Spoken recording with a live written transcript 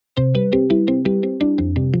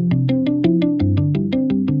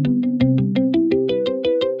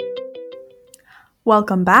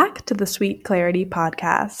Welcome back to the Sweet Clarity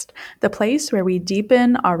Podcast, the place where we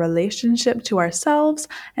deepen our relationship to ourselves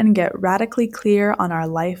and get radically clear on our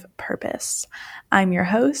life purpose. I'm your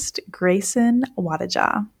host, Grayson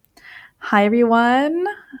Wadajah. Hi, everyone.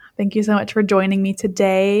 Thank you so much for joining me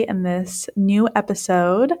today in this new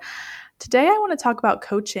episode. Today, I want to talk about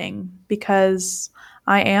coaching because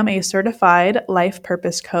I am a certified life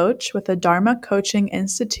purpose coach with the Dharma Coaching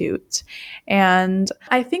Institute. And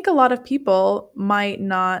I think a lot of people might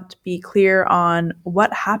not be clear on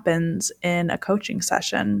what happens in a coaching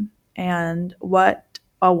session and what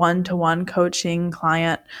a one-to-one coaching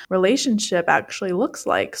client relationship actually looks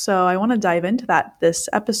like. So I want to dive into that this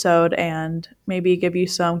episode and maybe give you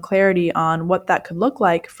some clarity on what that could look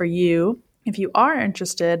like for you if you are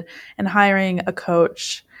interested in hiring a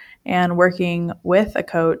coach and working with a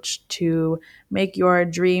coach to make your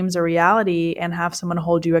dreams a reality and have someone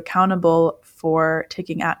hold you accountable for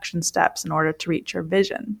taking action steps in order to reach your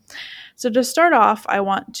vision. So to start off, I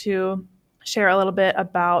want to share a little bit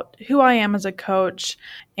about who I am as a coach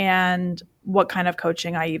and what kind of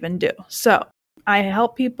coaching I even do. So I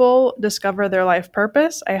help people discover their life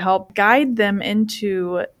purpose. I help guide them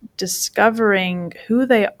into discovering who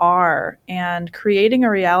they are and creating a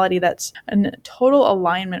reality that's in total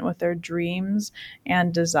alignment with their dreams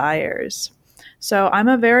and desires. So I'm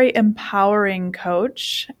a very empowering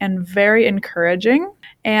coach and very encouraging.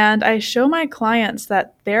 And I show my clients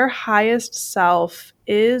that their highest self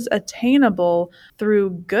is attainable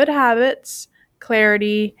through good habits,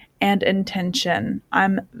 clarity, and intention.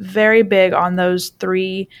 I'm very big on those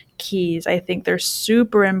three keys. I think they're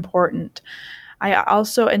super important. I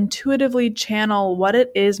also intuitively channel what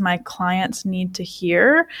it is my clients need to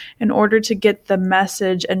hear in order to get the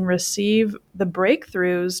message and receive the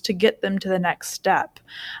breakthroughs to get them to the next step.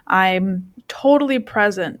 I'm totally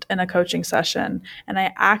present in a coaching session, and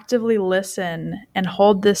I actively listen and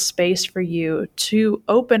hold this space for you to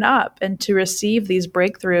open up and to receive these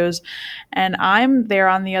breakthroughs. And I'm there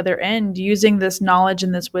on the other end using this knowledge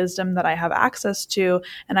and this wisdom that I have access to,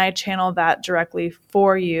 and I channel that directly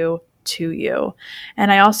for you, to you.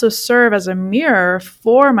 And I also serve as a mirror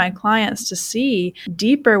for my clients to see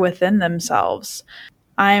deeper within themselves.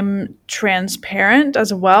 I'm transparent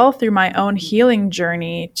as well through my own healing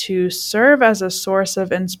journey to serve as a source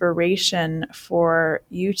of inspiration for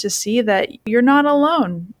you to see that you're not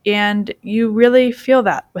alone, and you really feel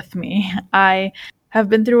that with me. I have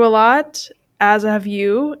been through a lot, as have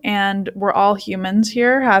you, and we're all humans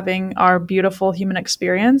here having our beautiful human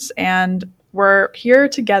experience, and we're here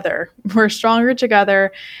together. We're stronger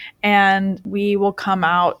together, and we will come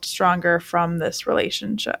out stronger from this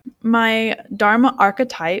relationship. My Dharma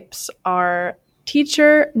archetypes are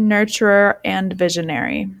teacher, nurturer, and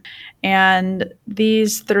visionary. And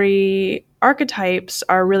these three archetypes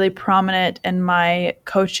are really prominent in my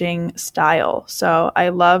coaching style. So I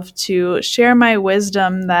love to share my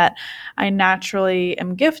wisdom that I naturally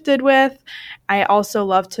am gifted with. I also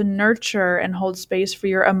love to nurture and hold space for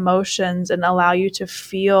your emotions and allow you to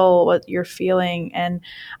feel what you're feeling. And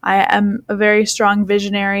I am a very strong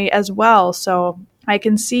visionary as well. So I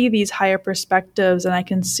can see these higher perspectives and I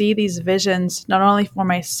can see these visions not only for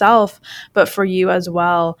myself, but for you as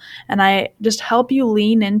well. And I just help you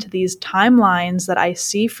lean into these timelines that I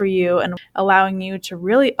see for you and allowing you to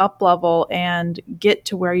really up-level and get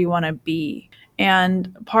to where you want to be.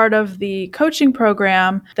 And part of the coaching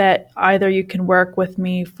program that either you can work with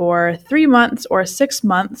me for 3 months or 6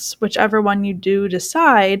 months, whichever one you do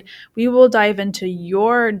decide, we will dive into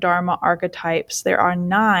your Dharma archetypes. There are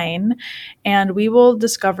 9, and we will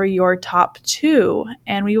discover your top 2,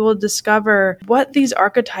 and we will discover what these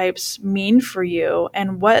archetypes mean for you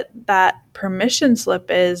and what that permission slip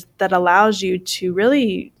is that allows you to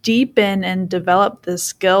really deepen and develop the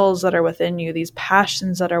skills that are within you, these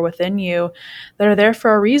passions that are within you that are there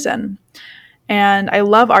for a reason. And I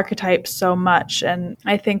love archetypes so much, and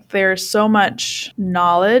I think there's so much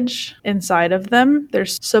knowledge inside of them.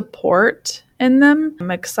 There's support in them.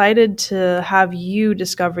 I'm excited to have you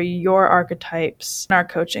discover your archetypes in our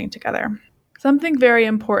coaching together. Something very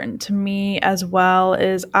important to me as well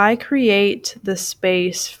is I create the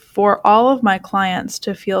space for all of my clients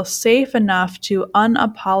to feel safe enough to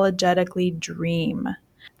unapologetically dream.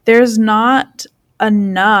 There's not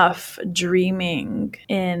enough dreaming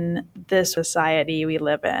in this society we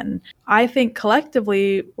live in. I think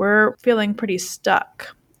collectively we're feeling pretty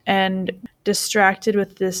stuck and distracted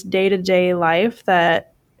with this day-to-day life that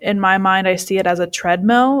in my mind, I see it as a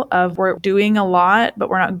treadmill of we're doing a lot, but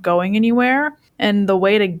we're not going anywhere. And the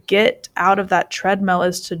way to get out of that treadmill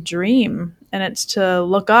is to dream, and it's to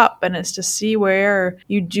look up, and it's to see where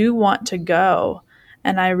you do want to go.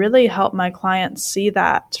 And I really help my clients see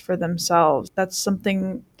that for themselves. That's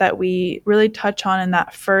something that we really touch on in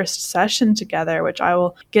that first session together, which I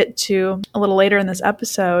will get to a little later in this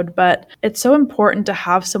episode. But it's so important to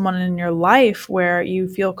have someone in your life where you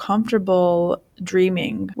feel comfortable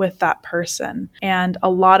dreaming with that person. And a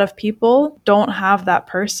lot of people don't have that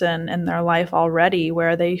person in their life already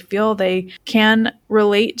where they feel they can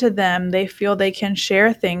relate to them. They feel they can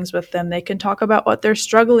share things with them. They can talk about what they're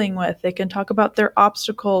struggling with. They can talk about their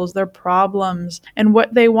obstacles, their problems, and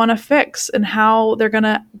what they want to fix and how they're going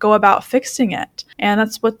to go about fixing it. And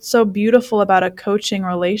that's what's so beautiful about a coaching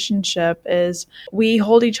relationship is we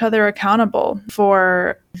hold each other accountable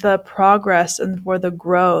for the progress and for the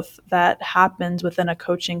growth that happens within a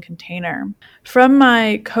coaching container. From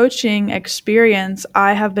my coaching experience,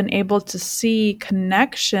 I have been able to see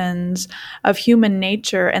connections of human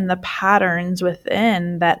nature and the patterns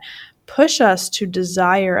within that push us to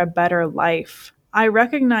desire a better life. I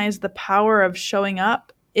recognize the power of showing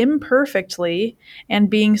up imperfectly and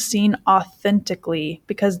being seen authentically,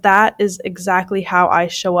 because that is exactly how I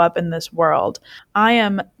show up in this world. I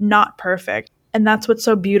am not perfect. And that's what's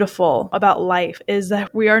so beautiful about life is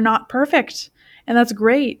that we are not perfect. And that's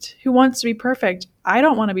great. Who wants to be perfect? I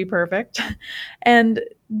don't want to be perfect. And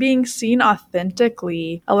being seen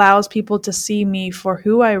authentically allows people to see me for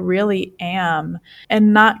who I really am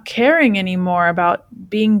and not caring anymore about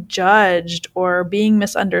being judged or being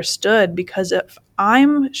misunderstood, because if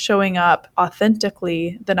I'm showing up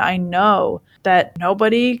authentically, then I know that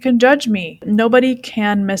nobody can judge me. Nobody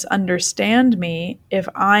can misunderstand me if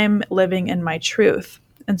I'm living in my truth.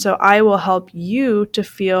 And so I will help you to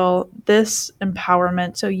feel this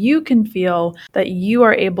empowerment so you can feel that you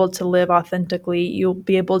are able to live authentically. You'll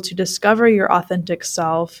be able to discover your authentic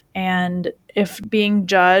self. And if being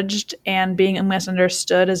judged and being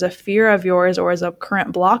misunderstood is a fear of yours or is a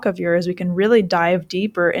current block of yours, we can really dive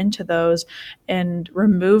deeper into those and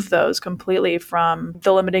remove those completely from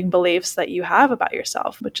the limiting beliefs that you have about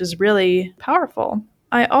yourself, which is really powerful.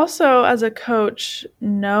 I also, as a coach,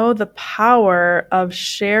 know the power of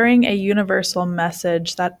sharing a universal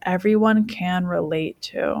message that everyone can relate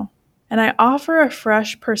to. And I offer a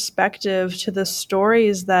fresh perspective to the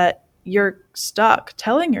stories that you're stuck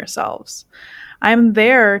telling yourselves. I'm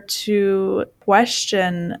there to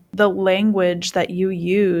question the language that you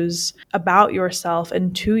use about yourself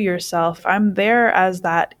and to yourself. I'm there as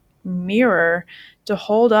that mirror to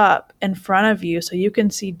hold up in front of you so you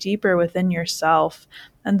can see deeper within yourself.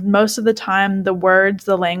 And most of the time, the words,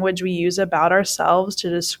 the language we use about ourselves to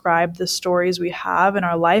describe the stories we have in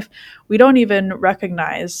our life, we don't even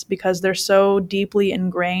recognize because they're so deeply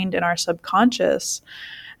ingrained in our subconscious.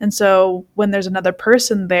 And so when there's another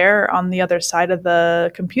person there on the other side of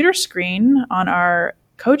the computer screen on our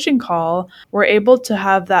coaching call, we're able to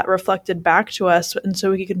have that reflected back to us. And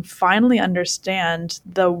so we can finally understand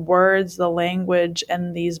the words, the language,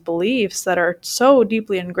 and these beliefs that are so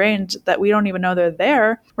deeply ingrained that we don't even know they're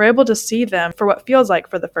there. We're able to see them for what feels like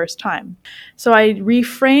for the first time. So I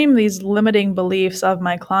reframe these limiting beliefs of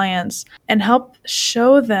my clients and help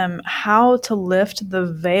show them how to lift the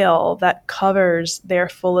veil that covers their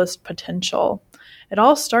fullest potential. It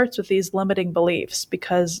all starts with these limiting beliefs,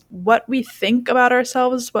 because what we think about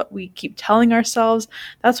ourselves, what we keep telling ourselves,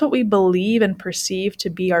 that's what we believe and perceive to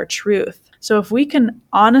be our truth. So if we can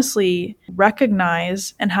honestly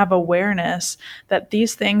recognize and have awareness that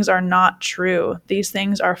these things are not true, these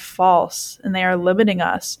things are false, and they are limiting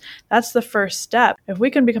us, that's the first step. If we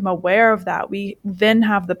can become aware of that, we then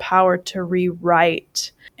have the power to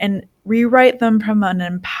rewrite them from an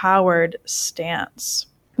empowered stance,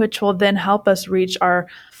 which will then help us reach our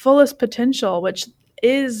fullest potential, which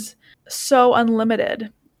is so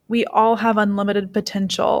unlimited. We all have unlimited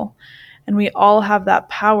potential, and we all have that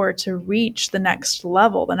power to reach the next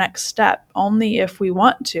level, the next step, only if we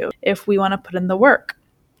want to put in the work.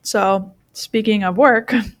 So speaking of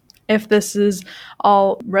work, if this is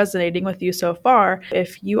all resonating with you so far,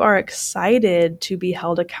 if you are excited to be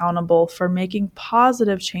held accountable for making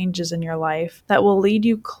positive changes in your life that will lead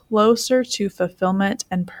you closer to fulfillment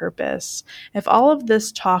and purpose, if all of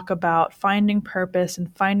this talk about finding purpose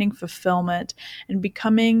and finding fulfillment and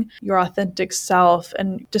becoming your authentic self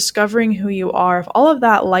and discovering who you are, if all of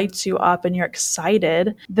that lights you up and you're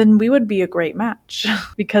excited, then we would be a great match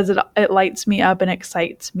because it lights me up and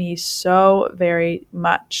excites me so very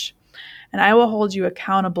much. And I will hold you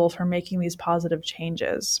accountable for making these positive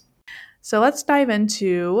changes. So let's dive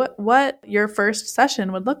into what your first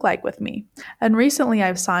session would look like with me. And recently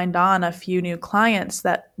I've signed on a few new clients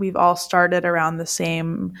that we've all started around the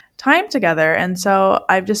same time together. And so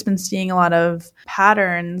I've just been seeing a lot of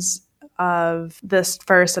patterns of this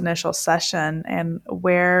first initial session and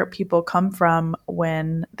where people come from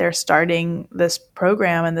when they're starting this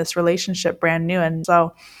program and this relationship brand new. And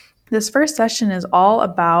so this first session is all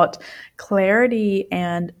about clarity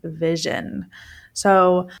and vision.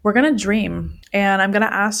 So we're going to dream, and I'm going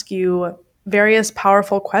to ask you various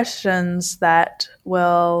powerful questions that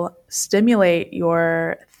will stimulate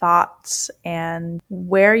your thoughts and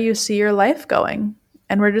where you see your life going.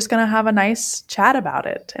 And we're just going to have a nice chat about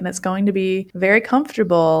it. And it's going to be very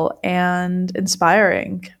comfortable and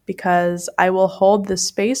inspiring because I will hold this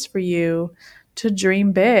space for you to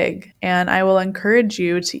dream big. And I will encourage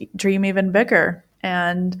you to dream even bigger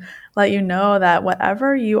and let you know that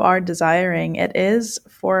whatever you are desiring, it is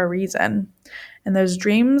for a reason. And those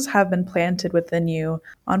dreams have been planted within you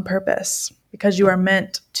on purpose because you are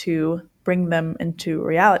meant to bring them into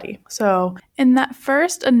reality. So in that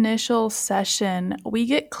first initial session, we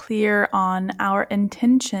get clear on our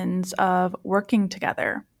intentions of working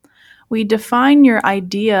together. We define your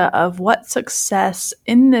idea of what success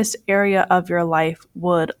in this area of your life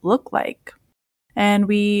would look like. And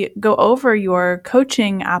we go over your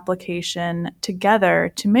coaching application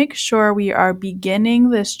together to make sure we are beginning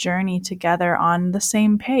this journey together on the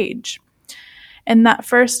same page. In that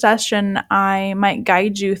first session, I might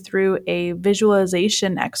guide you through a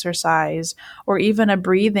visualization exercise or even a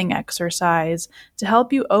breathing exercise to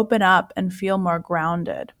help you open up and feel more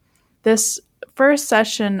grounded. This first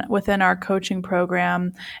session within our coaching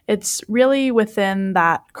program, it's really within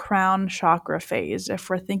that crown chakra phase. If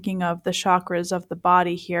we're thinking of the chakras of the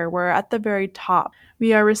body here, we're at the very top.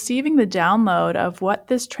 We are receiving the download of what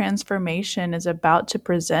this transformation is about to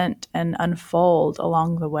present and unfold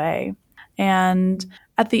along the way. And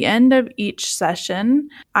at the end of each session,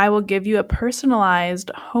 I will give you a personalized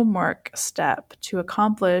homework step to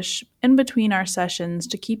accomplish in between our sessions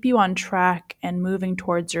to keep you on track and moving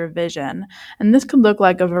towards your vision. And this could look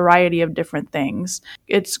like a variety of different things.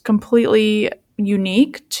 It's completely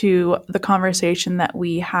unique to the conversation that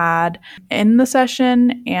we had in the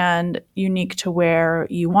session and unique to where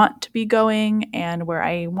you want to be going and where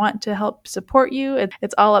I want to help support you.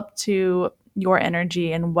 It's all up to your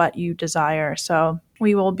energy and what you desire. So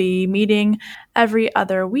we will be meeting every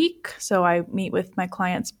other week. So I meet with my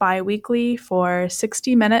clients bi-weekly for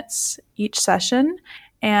 60 minutes each session.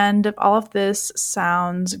 And if all of this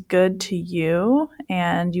sounds good to you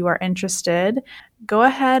and you are interested, go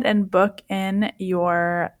ahead and book in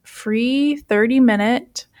your free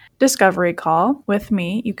 30-minute discovery call with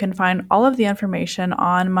me. You can find all of the information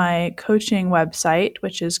on my coaching website,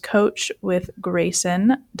 which is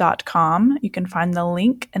coachwithgrayson.com. You can find the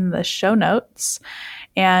link in the show notes.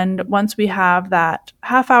 And once we have that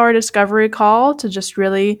half-hour discovery call to just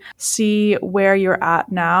really see where you're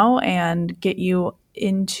at now and get you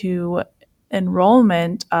into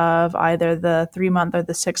enrollment of either the 3-month or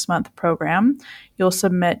the 6-month program, you'll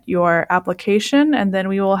submit your application and then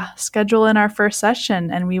we will schedule in our first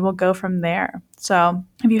session and we will go from there. So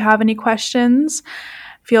if you have any questions,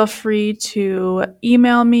 feel free to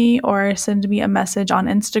email me or send me a message on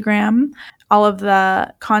Instagram. All of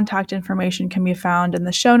the contact information can be found in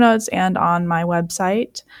the show notes and on my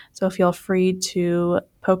website. So feel free to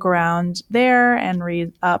poke around there and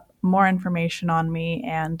read up more information on me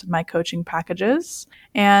and my coaching packages.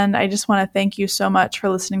 And I just want to thank you so much for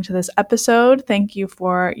listening to this episode. Thank you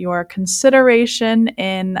for your consideration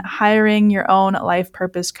in hiring your own life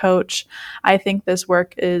purpose coach. I think this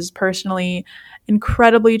work is personally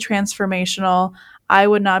incredibly transformational. I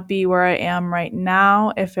would not be where I am right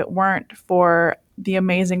now if it weren't for the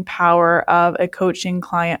amazing power of a coaching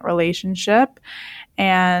client relationship.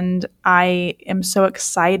 And I am so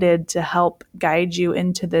excited to help guide you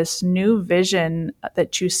into this new vision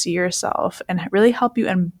that you see yourself and really help you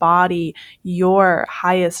embody your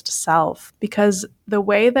highest self. Because the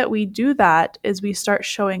way that we do that is we start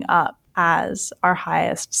showing up as our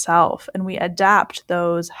highest self and we adapt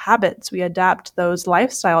those habits, we adapt those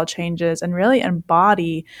lifestyle changes and really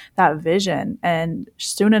embody that vision. And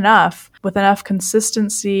soon enough, with enough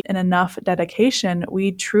consistency and enough dedication,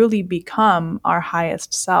 we truly become our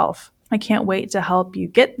highest self. I can't wait to help you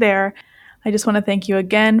get there. I just want to thank you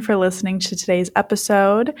again for listening to today's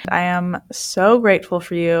episode. I am so grateful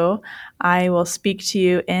for you. I will speak to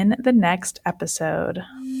you in the next episode.